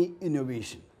any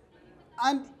innovation.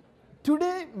 And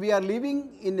today we are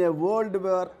living in a world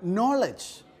where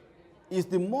knowledge is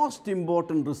the most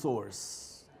important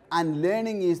resource and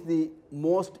learning is the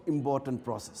most important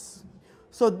process.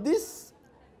 So this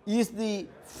is the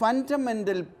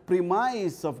fundamental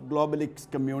premise of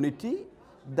Globelics community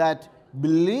that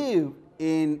believe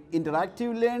in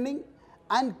interactive learning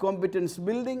and competence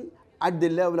building at the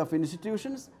level of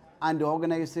institutions and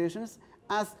organizations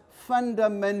as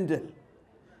fundamental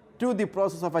to the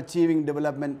process of achieving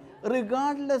development,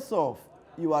 regardless of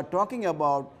you are talking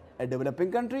about a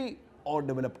developing country or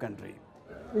developed country.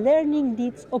 Learning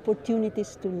needs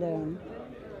opportunities to learn.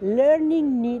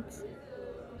 Learning needs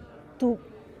to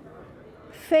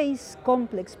face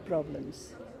complex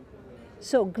problems.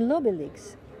 So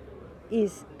Globelics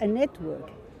is a network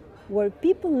where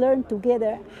people learn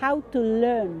together how to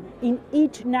learn in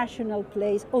each national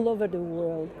place all over the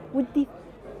world with the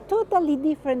totally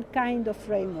different kind of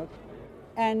framework.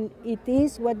 And it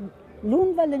is what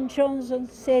Lundvall and Johnson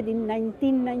said in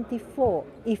 1994,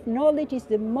 if knowledge is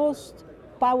the most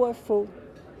powerful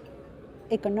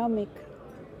economic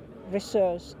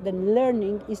resource, then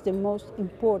learning is the most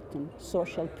important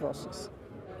social process.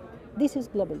 This is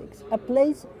Globelics, a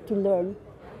place to learn,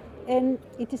 and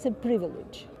it is a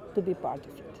privilege to be part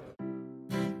of it.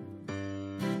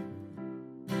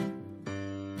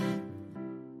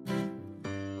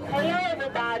 Hello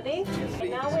everybody,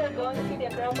 now we are going to the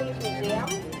Acropolis Museum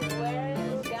where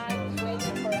this guy is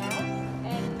waiting for us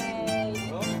and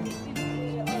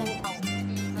specifically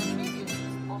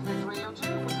of the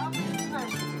trilogy we have the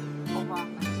University of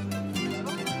Athens. It's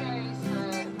not the case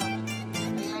that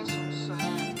lessons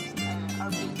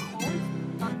are being held,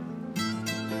 but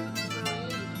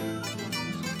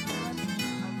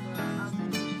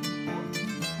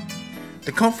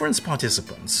The conference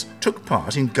participants took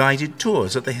part in guided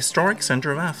tours at the historic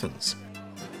centre of Athens,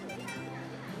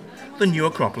 the new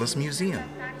Acropolis Museum,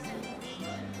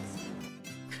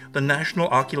 the National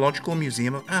Archaeological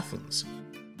Museum of Athens,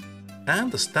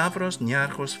 and the Stavros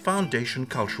Niarchos Foundation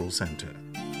Cultural Centre.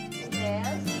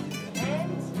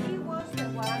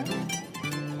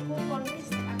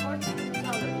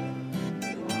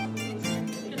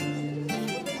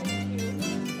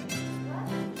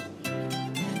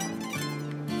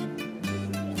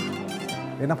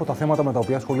 Ένα από τα θέματα με τα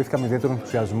οποία ασχολήθηκα με ιδιαίτερο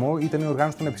ενθουσιασμό ήταν η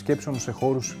οργάνωση των επισκέψεων σε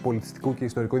χώρους πολιτιστικού και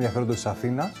ιστορικού ενδιαφέροντος της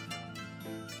Αθήνας.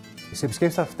 Σε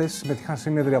επισκέψεις αυτές συμμετείχαν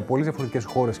συνέδρια από πολλές διαφορετικές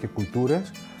χώρες και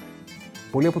κουλτούρες,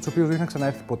 πολλοί από τους οποίους δεν είχαν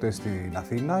ξαναέρθει ποτέ στην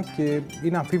Αθήνα και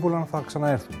είναι αμφίβολο αν θα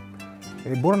ξαναέρθουν.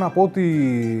 Μπορώ να πω ότι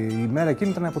η μέρα εκείνη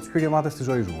ήταν από τις πιο γεμάτες της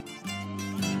ζωής μου.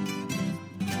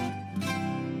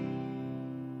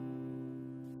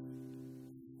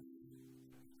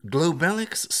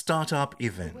 Globelics Startup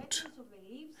Event.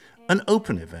 An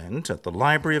open event at the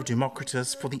Library of Demokritos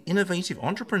for the innovative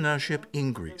entrepreneurship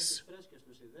in Greece.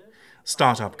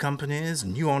 Startup companies,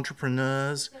 new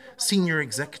entrepreneurs, senior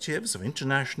executives of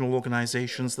international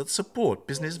organizations that support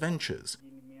business ventures,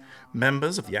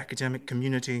 members of the academic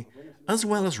community, as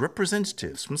well as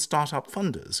representatives from startup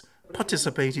funders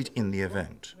participated in the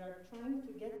event.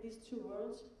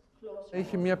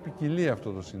 Έχει μια ποικιλία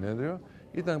αυτό το συνέδριο,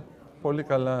 ήταν πολύ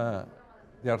καλά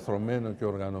διαρθρωμένο και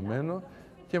οργανωμένο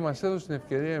και μας έδωσε την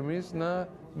ευκαιρία εμείς να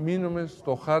μείνουμε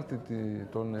στο χάρτη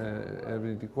των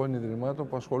ερευνητικών ιδρυμάτων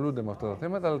που ασχολούνται με αυτά τα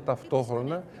θέματα, αλλά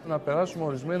ταυτόχρονα να περάσουμε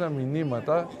ορισμένα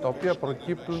μηνύματα τα οποία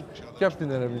προκύπτουν και από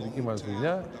την ερευνητική μας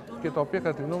δουλειά και τα οποία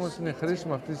κατά τη γνώμη μας είναι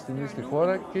χρήσιμα αυτή τη στιγμή στη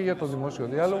χώρα και για το δημόσιο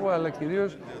διάλογο, αλλά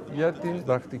κυρίως για την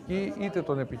πρακτική είτε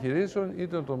των επιχειρήσεων,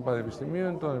 είτε των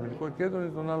πανεπιστημίων, των ερευνητικών κέντρων,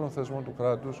 είτε των άλλων θεσμών του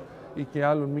κράτους ή και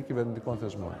άλλων μη κυβερνητικών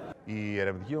θεσμών. Η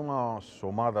ερευνητική μας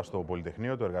ομάδα στο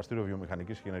Πολυτεχνείο, το Εργαστήριο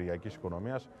Βιομηχανικής και Ενεργειακής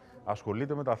Οικονομίας,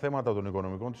 ασχολείται με τα θέματα των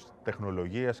οικονομικών της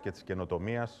τεχνολογίας και της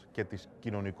καινοτομίας και τις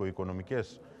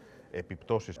κοινωνικο-οικονομικές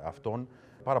επιπτώσεις αυτών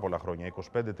πάρα πολλά χρόνια,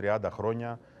 25-30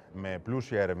 χρόνια, με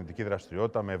πλούσια ερευνητική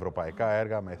δραστηριότητα, με ευρωπαϊκά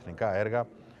έργα, με εθνικά έργα.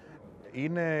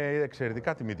 Είναι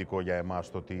εξαιρετικά τιμητικό για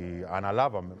εμάς το ότι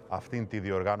αναλάβαμε αυτήν τη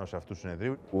διοργάνωση αυτού του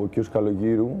συνεδρίου. Ο κ.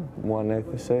 Καλογύρου μου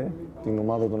ανέθεσε την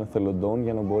ομάδα των εθελοντών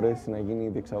για να μπορέσει να γίνει η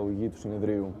διεξαγωγή του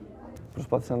συνεδρίου.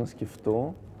 Προσπάθησα να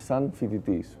σκεφτώ σαν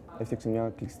φοιτητής. Έφτιαξε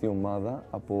μια κλειστή ομάδα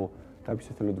από κάποιους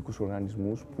εθελοντικούς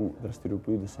οργανισμούς που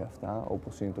δραστηριοποιούνται σε αυτά,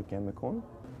 όπως είναι το Chemicon.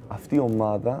 Αυτή η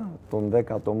ομάδα των 10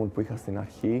 ατόμων που είχα στην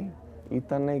αρχή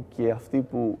ήταν και αυτοί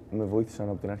που με βοήθησαν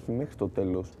από την αρχή μέχρι το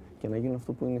τέλος και να γίνουν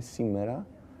αυτό που είναι σήμερα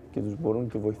και τους μπορούν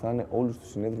και βοηθάνε όλους τους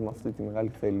συνέδριους με αυτή τη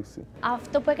μεγάλη θέληση.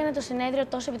 Αυτό που έκανε το συνέδριο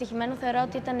τόσο επιτυχημένο θεωρώ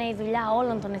ότι ήταν η δουλειά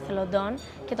όλων των εθελοντών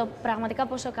και το πραγματικά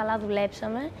πόσο καλά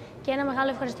δουλέψαμε. Και ένα μεγάλο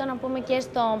ευχαριστώ να πούμε και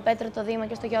στον Πέτρο το Δήμα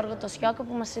και στον Γιώργο το Σιώκο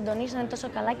που μας συντονίσανε τόσο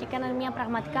καλά και έκαναν μια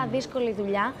πραγματικά δύσκολη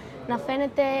δουλειά να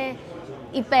φαίνεται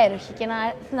υπέροχη και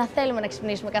να θέλουμε να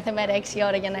ξυπνήσουμε κάθε μέρα 6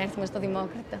 ώρα για να έρθουμε στο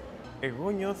Δημόκριτο. Εγώ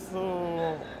νιώθω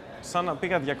σαν να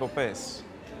πήγα διακοπές.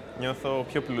 Νιώθω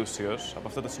πιο πλούσιος από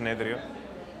αυτό το συνέδριο.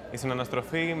 Η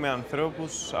συναναστροφή με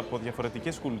ανθρώπους από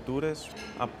διαφορετικές κουλτούρες,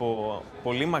 από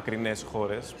πολύ μακρινές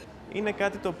χώρες, είναι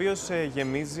κάτι το οποίο σε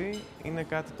γεμίζει, είναι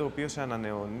κάτι το οποίο σε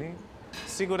ανανεώνει.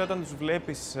 Σίγουρα όταν τους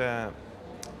βλέπεις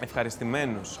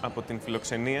ευχαριστημένους από την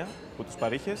φιλοξενία που τους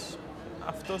παρήχες,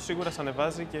 αυτό σίγουρα σε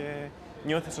ανεβάζει και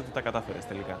νιώθεις ότι τα κατάφερες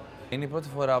τελικά. Είναι η πρώτη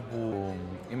φορά που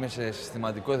είμαι σε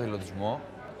συστηματικό εθελοντισμό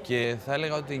και θα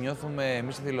έλεγα ότι νιώθουμε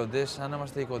εμείς οι εθελοντές σαν να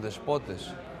είμαστε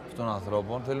οικοδεσπότες των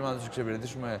ανθρώπων. Θέλουμε να τους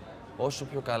εξυπηρετήσουμε όσο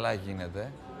πιο καλά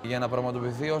γίνεται για να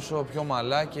πραγματοποιηθεί όσο πιο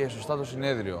ομαλά και σωστά το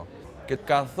συνέδριο. Και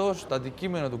καθώς το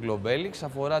αντικείμενο του Globelics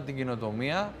αφορά την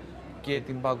καινοτομία και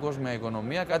την παγκόσμια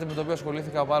οικονομία, κάτι με το οποίο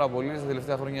ασχολήθηκα πάρα πολύ στα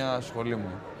τελευταία χρόνια στη σχολή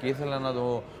μου και ήθελα να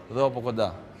το δω από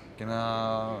κοντά και να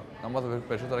μάθω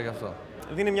περισσότερα γι' αυτό.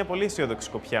 Δίνει μια πολύ αισιόδοξη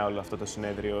σκοπιά όλο αυτό το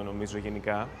συνέδριο, νομίζω,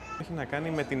 γενικά. Έχει να κάνει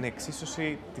με την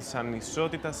εξίσωση της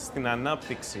ανισότητας στην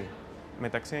ανάπτυξη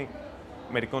μεταξύ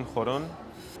μερικών χωρών.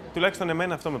 Τουλάχιστον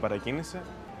εμένα αυτό με παρακίνησε,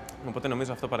 οπότε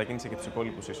νομίζω αυτό παρακίνησε και τους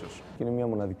υπόλοιπους ίσως. Είναι μια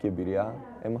μοναδική εμπειρία,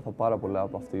 έμαθα πάρα πολλά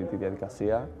από αυτή τη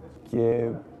διαδικασία και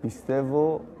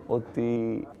πιστεύω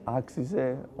ότι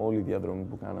άξιζε όλη η διαδρομή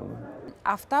που κάναμε.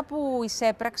 Αυτά που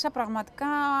εισέπραξα πραγματικά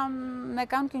με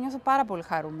κάνουν και νιώθω πάρα πολύ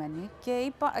χαρούμενη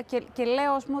και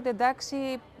λέω ας πούμε ότι εντάξει,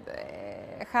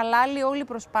 χαλάλη όλη η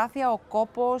προσπάθεια, ο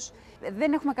κόπος,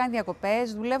 δεν έχουμε κάνει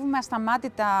διακοπές, δουλεύουμε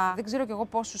ασταμάτητα, δεν ξέρω κι εγώ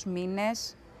πόσους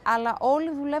μήνες, αλλά όλοι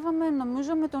δουλεύαμε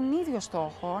νομίζω με τον ίδιο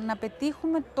στόχο, να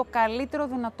πετύχουμε το καλύτερο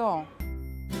δυνατό.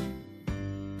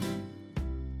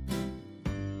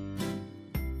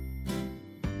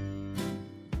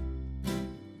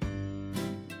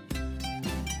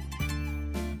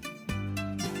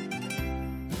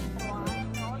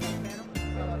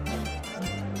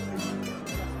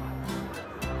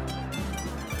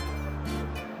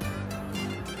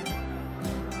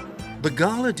 The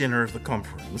gala dinner of the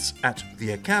conference at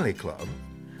the Akali Club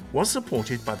was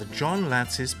supported by the John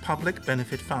Latzis Public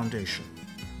Benefit Foundation.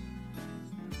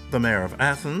 The Mayor of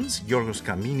Athens, Yorgos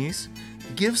Kaminis,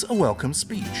 gives a welcome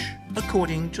speech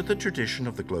according to the tradition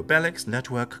of the Globelics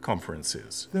Network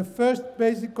conferences. The first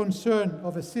basic concern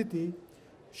of a city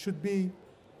should be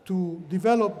to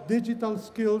develop digital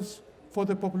skills for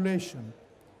the population.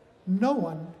 No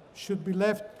one should be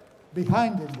left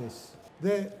behind in this.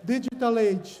 The digital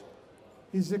age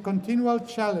is a continual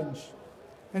challenge,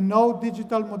 and no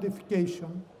digital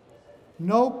modification,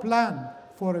 no plan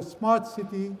for a smart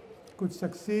city could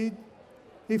succeed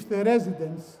if the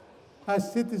residents, as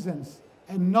citizens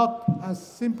and not as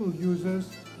simple users,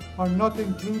 are not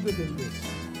included in this.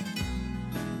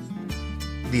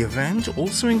 The event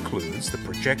also includes the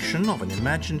projection of an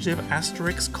imaginative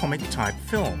Asterix comic-type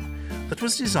film that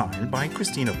was designed by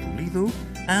Cristina Pulido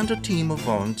and a team of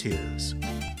volunteers.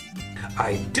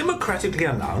 I democratically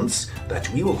announce that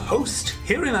we will host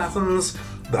here in Athens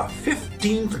the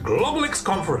 15th Globelics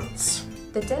Conference.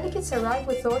 The delegates arrive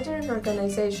with order and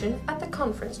organization at the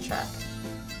conference track,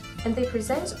 and they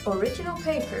present original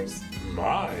papers.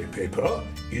 My paper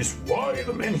is Why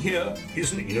the Men Here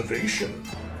is an Innovation.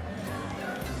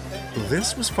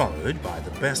 This was followed by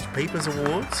the Best Papers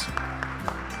Awards,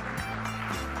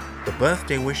 the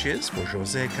birthday wishes for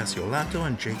José Casiolato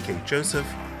and J.K. Joseph,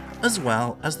 as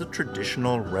well as the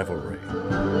traditional revelry.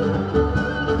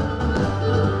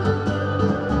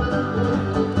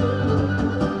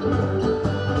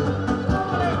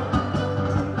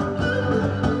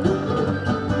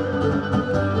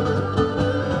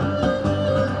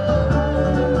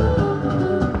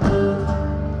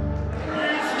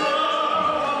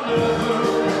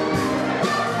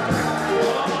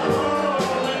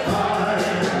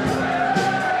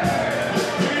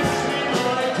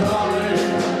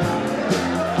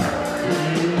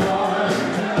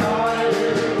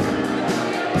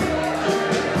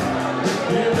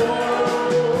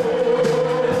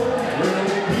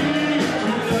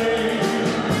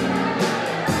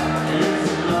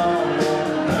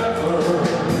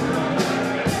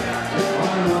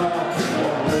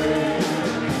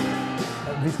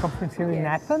 Conference here in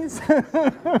Athens.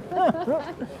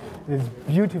 This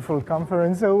beautiful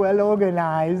conference, so well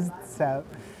organized. So,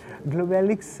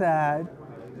 Globelics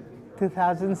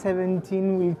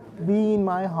 2017 will be in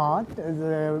my heart as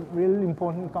a real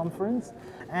important conference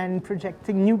and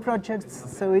projecting new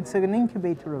projects. So it's an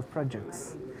incubator of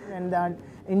projects, and I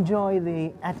enjoy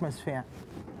the atmosphere.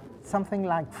 Something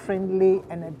like friendly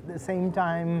and at the same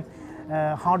time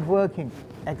hardworking,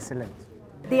 excellent.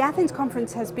 The Athens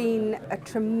conference has been a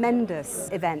tremendous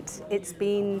event. It's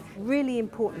been really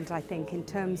important, I think, in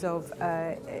terms of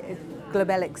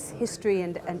Globelics history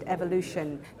and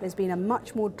evolution. There's been a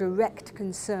much more direct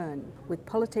concern with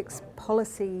politics,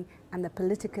 policy, and the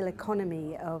political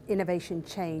economy of innovation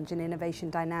change and innovation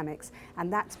dynamics,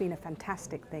 and that's been a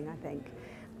fantastic thing, I think.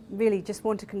 Really just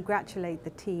want to congratulate the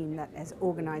team that has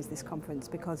organized this conference,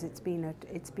 because it's been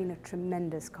a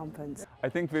tremendous conference. I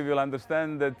think we will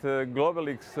understand that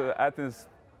Globelics Athens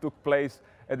took place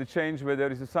at a change where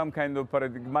there is some kind of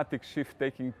paradigmatic shift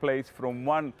taking place from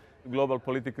one global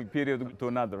political period to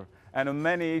another. And on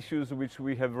many issues which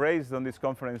we have raised on this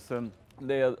conference,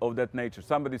 they are of that nature.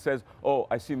 Somebody says, oh,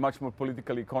 I see much more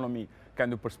political economy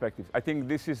kind of perspective. I think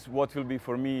this is what will be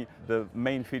for me the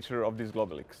main feature of this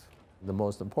Globelics. The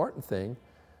most important thing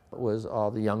was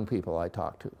all the young people I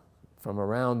talked to from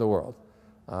around the world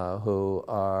who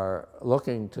are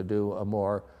looking to do a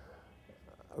more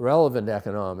relevant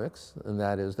economics, and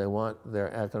that is they want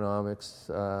their economics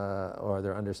or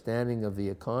their understanding of the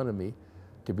economy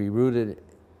to be rooted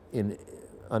in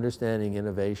understanding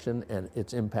innovation and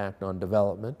its impact on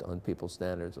development, on people's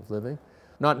standards of living.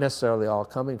 Not necessarily all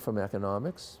coming from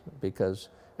economics, because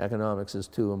economics is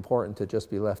too important to just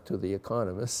be left to the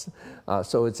economists.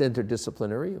 So it's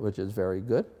interdisciplinary, which is very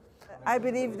good. I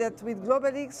believe that with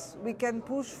Globelics we can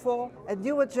push for a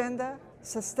new agenda,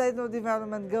 sustainable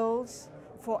development goals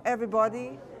for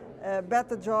everybody,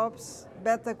 better jobs,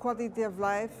 better quality of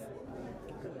life,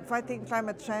 fighting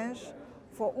climate change.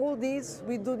 For all these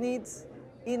we do need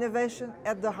innovation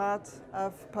at the heart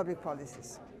of public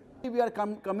policies. We are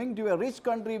coming to a rich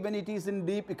country when it is in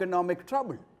deep economic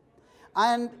trouble.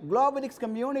 And Globelics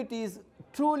community is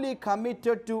truly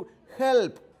committed to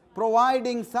help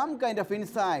providing some kind of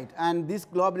insight. And this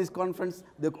Globelics conference,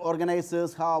 the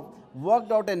organizers have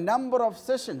worked out a number of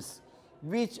sessions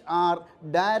which are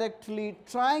directly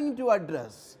trying to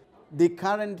address the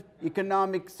current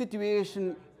economic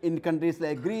situation in countries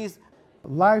like Greece.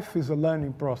 Life is a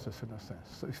learning process in a sense.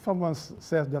 So if someone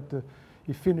says that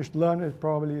he finished learning,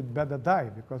 probably it better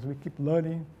die, because we keep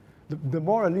learning. The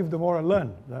more I live, the more I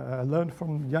learn. I learn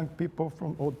from young people,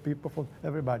 from old people, from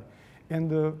everybody.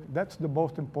 And that's the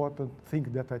most important thing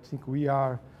that I think we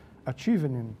are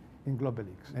achieving in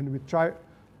Globelics. And we try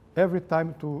every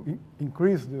time to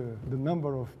increase the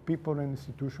number of people and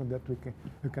institutions that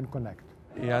we can connect.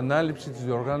 Η ανάληψη της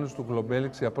διοργάνωσης του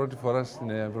Globelics για πρώτη φορά στην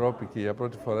Ευρώπη και για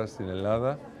πρώτη φορά στην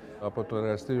Ελλάδα από το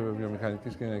Εργαστήριο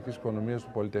Βιομηχανικής και Ενεργειακής Οικονομίας του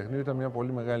Πολυτεχνείου ήταν μια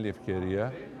πολύ μεγάλη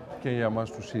ευκαιρία και για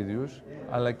εμάς τους ίδιους,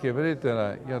 αλλά και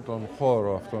ευρύτερα για τον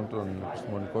χώρο αυτόν τον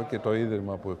επιστημονικό και το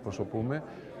ίδρυμα που εκπροσωπούμε,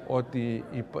 ότι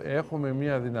έχουμε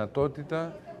μια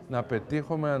δυνατότητα να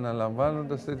πετύχουμε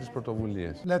αναλαμβάνοντας τέτοιες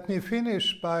πρωτοβουλίες. Let me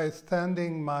finish by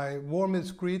extending my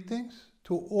warmest greetings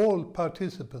to all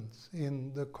participants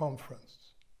in the conference,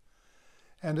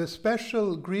 and a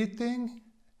special greeting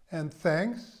and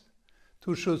thanks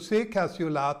to José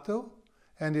Casiolato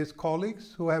and his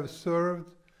colleagues who have served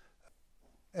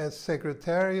as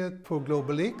Secretariat for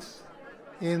Globelics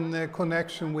in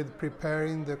connection with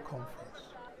preparing the conference.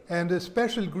 And a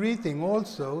special greeting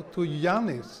also to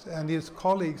Yannis and his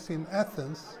colleagues in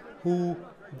Athens who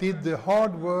did the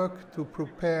hard work to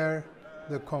prepare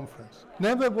the conference.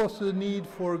 Never was the need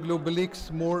for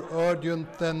Globelics more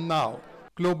urgent than now.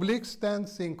 Globelics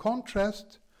stands in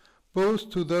contrast both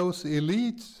to those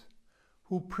elites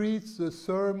who preach the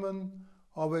sermon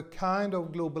of a kind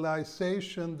of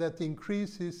globalization that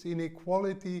increases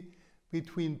inequality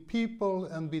between people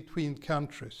and between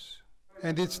countries.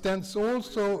 And it stands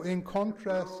also in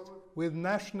contrast with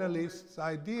nationalists'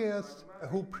 ideas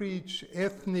who preach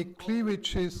ethnic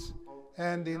cleavages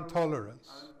and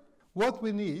intolerance. What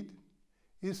we need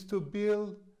is to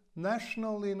build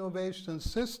national innovation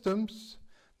systems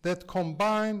that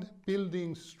combine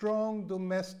building strong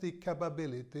domestic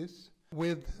capabilities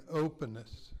with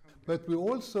openness. But we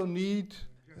also need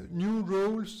new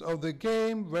rules of the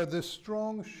game where the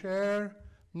strong share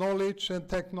knowledge and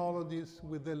technologies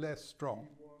with the less strong.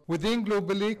 Within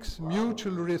Globelics,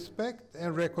 mutual respect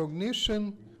and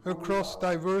recognition across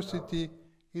diversity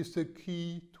is the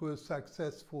key to a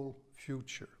successful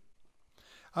future.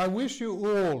 I wish you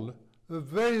all a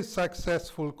very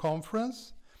successful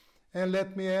conference, and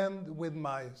let me end with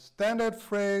my standard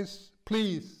phrase,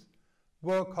 please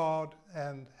work hard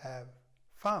and have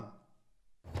fun.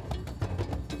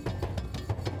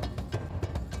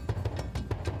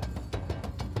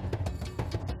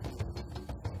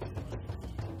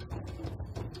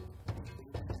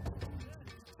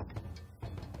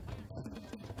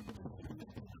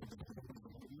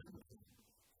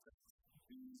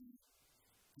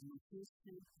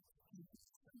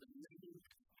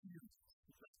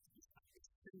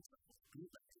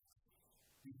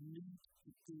 We need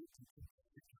to